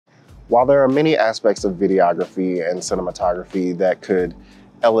While there are many aspects of videography and cinematography that could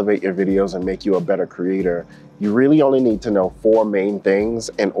elevate your videos and make you a better creator, you really only need to know 4 main things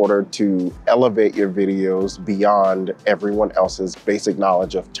in order to elevate your videos beyond everyone else's basic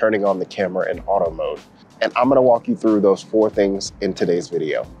knowledge of turning on the camera in auto mode. And I'm gonna walk you through those 4 things in today's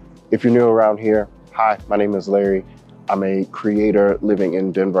video. If you're new around here, hi, my name is Larry. I'm a creator living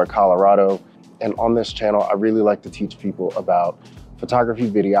in Denver, Colorado. And on this channel, I really like to teach people about photography,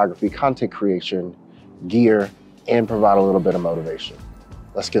 videography, content creation, gear, and provide a little bit of motivation.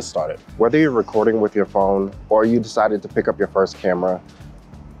 Let's get started. Whether you're recording with your phone or you decided to pick up your first camera,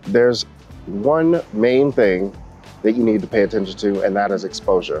 there's one main thing that you need to pay attention to, and that is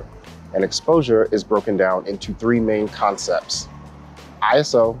exposure. And exposure is broken down into 3 main concepts: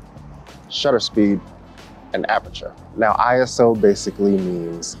 ISO, shutter speed, and aperture. Now, ISO basically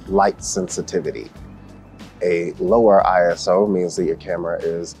means light sensitivity. A lower ISO means that your camera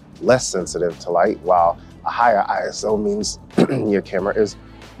is less sensitive to light, while a higher ISO means your camera is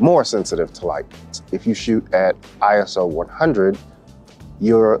more sensitive to light. If you shoot at ISO 100,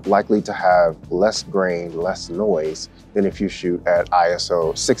 you're likely to have less grain, less noise than if you shoot at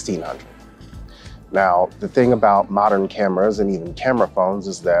ISO 1600. Now, the thing about modern cameras and even camera phones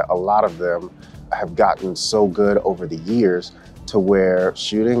is that a lot of them have gotten so good over the years to where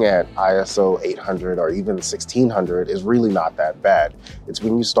shooting at ISO 800 or even 1600 is really not that bad. It's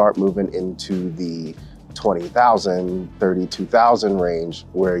when you start moving into the 20,000, 32,000 range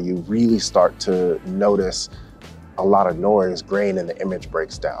where you really start to notice a lot of noise, grain, and the image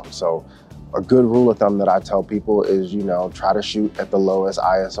breaks down. So a good rule of thumb that I tell people is, try to shoot at the lowest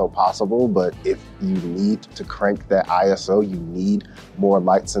ISO possible, but if you need to crank that ISO, you need more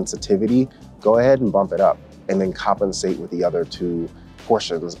light sensitivity, go ahead and bump it up and then compensate with the other 2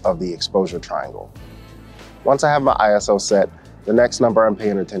 portions of the exposure triangle. Once I have my ISO set, the next number I'm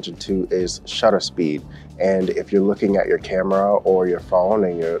paying attention to is shutter speed. And if you're looking at your camera or your phone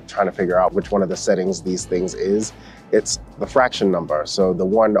and you're trying to figure out which one of the settings these things is, it's the fraction number. So the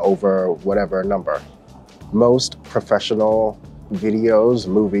 1 over whatever number. Most professional videos,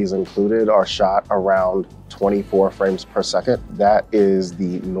 movies included, are shot around 24 frames per second. That is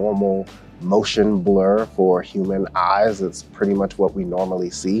the normal motion blur for human eyes. It's pretty much what we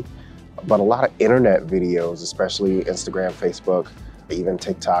normally see. But a lot of internet videos, especially Instagram, Facebook, even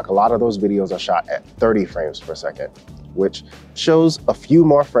TikTok, a lot of those videos are shot at 30 frames per second, which shows a few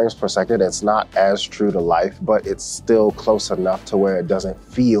more frames per second. It's not as true to life, but it's still close enough to where it doesn't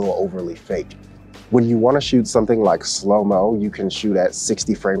feel overly fake. When you want to shoot something like slow-mo, you can shoot at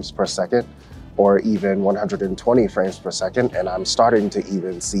 60 frames per second or even 120 frames per second, and I'm starting to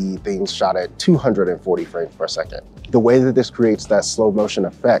even see things shot at 240 frames per second. The way that this creates that slow motion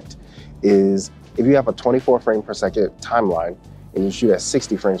effect is if you have a 24 frame per second timeline and you shoot at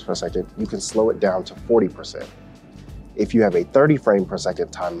 60 frames per second, you can slow it down to 40%. If you have a 30 frame per second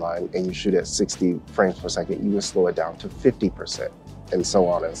timeline and you shoot at 60 frames per second, you can slow it down to 50%, and so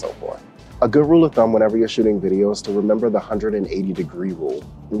on and so forth. A good rule of thumb whenever you're shooting videos is to remember the 180-degree rule.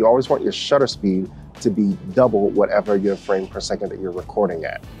 You always want your shutter speed to be double whatever your frame per second that you're recording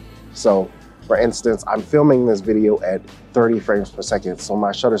at. So, for instance, I'm filming this video at 30 frames per second, so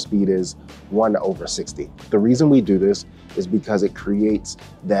my shutter speed is 1 over 60. The reason we do this is because it creates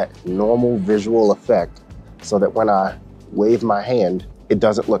that normal visual effect so that when I wave my hand, it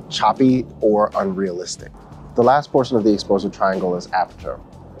doesn't look choppy or unrealistic. The last portion of the exposure triangle is aperture.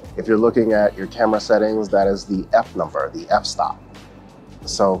 If you're looking at your camera settings, that is the F number, the f-stop.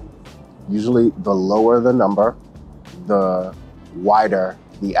 So usually the lower the number, the wider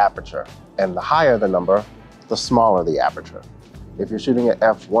the aperture. And the higher the number, the smaller the aperture. If you're shooting at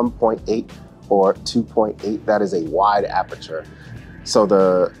f1.8 or 2.8, that is a wide aperture. So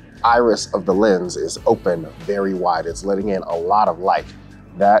the iris of the lens is open very wide. It's letting in a lot of light.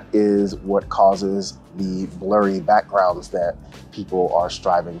 That is what causes the blurry backgrounds that people are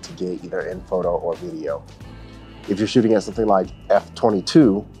striving to get either in photo or video. If you're shooting at something like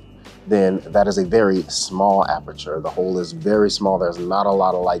f22, then that is a very small aperture. The hole is very small. There's not a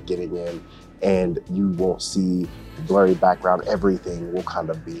lot of light getting in, and you won't see the blurry background. Everything will kind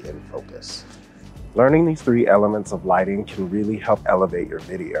of be in focus. Learning these 3 elements of lighting can really help elevate your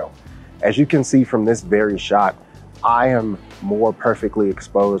video. As you can see from this very shot, I am more perfectly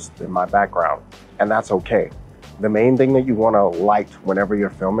exposed than my background, and that's okay. The main thing that you want to light whenever you're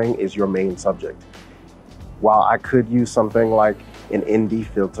filming is your main subject. While I could use something like an ND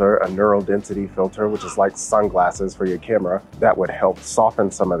filter, a neural density filter, which is like sunglasses for your camera, that would help soften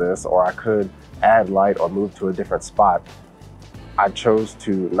some of this, or I could add light or move to a different spot. I chose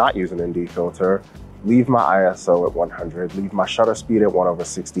to not use an ND filter leave my ISO at 100, leave my shutter speed at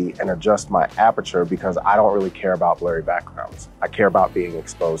 1/60, and adjust my aperture because I don't really care about blurry backgrounds. I care about being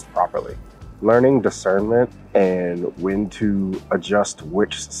exposed properly. Learning discernment and when to adjust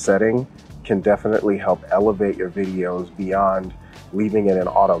which setting can definitely help elevate your videos beyond leaving it in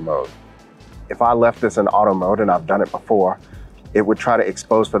auto mode. If I left this in auto mode, and I've done it before, it would try to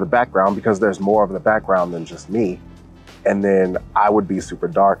expose for the background because there's more of the background than just me. And then I would be super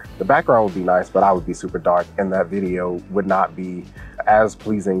dark. The background would be nice, but I would be super dark, and that video would not be as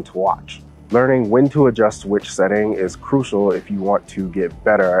pleasing to watch. Learning when to adjust which setting is crucial if you want to get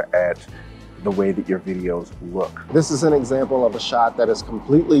better at the way that your videos look. This is an example of a shot that is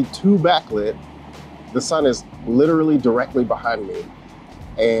completely too backlit. The sun is literally directly behind me,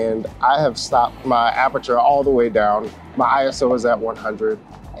 and I have stopped my aperture all the way down. My ISO is at 100,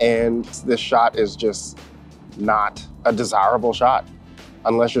 and this shot is just not a desirable shot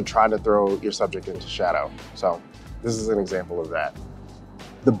unless you're trying to throw your subject into shadow. So this is an example of that.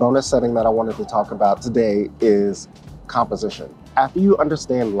 The bonus setting that I wanted to talk about today is composition. After you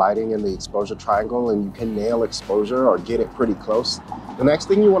understand lighting and the exposure triangle and you can nail exposure or get it pretty close, the next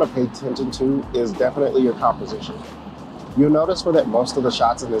thing you want to pay attention to is definitely your composition. You'll notice that most of the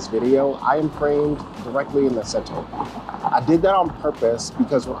shots in this video, I am framed directly in the center. I did that on purpose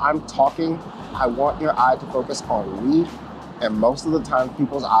because when I'm talking, I want your eye to focus on me, and most of the time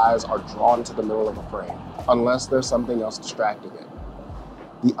people's eyes are drawn to the middle of a frame, unless there's something else distracting it.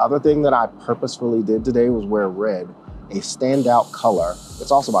 The other thing that I purposefully did today was wear red, a standout color.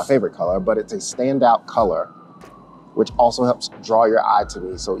 It's also my favorite color, but it's a standout color, which also helps draw your eye to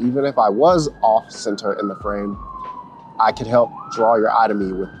me. So even if I was off center in the frame, I could help draw your eye to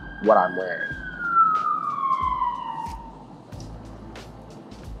me with what I'm wearing.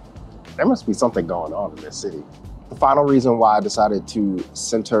 There must be something going on in this city. The final reason why I decided to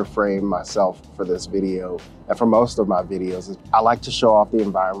center frame myself for this video and for most of my videos is I like to show off the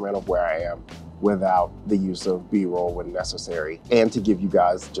environment of where I am without the use of B-roll when necessary, and to give you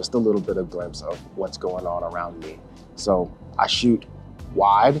guys just a little bit of glimpse of what's going on around me. So I shoot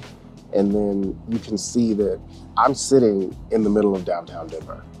wide, and then you can see that I'm sitting in the middle of downtown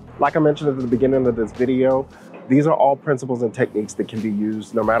Denver. Like I mentioned at the beginning of this video, these are all principles and techniques that can be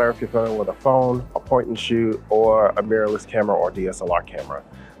used no matter if you're filming with a phone, a point and shoot, or a mirrorless camera or DSLR camera.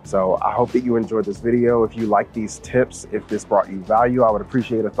 So I hope that you enjoyed this video. If you like these tips, if this brought you value, I would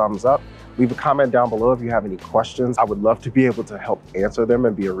appreciate a thumbs up. Leave a comment down below if you have any questions. I would love to be able to help answer them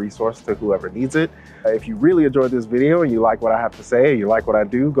and be a resource to whoever needs it. If you really enjoyed this video and you like what I have to say, you like what I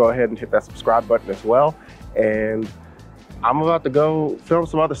do, go ahead and hit that subscribe button as well. And I'm about to go film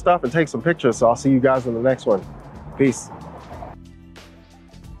some other stuff and take some pictures, so I'll see you guys in the next one. Peace.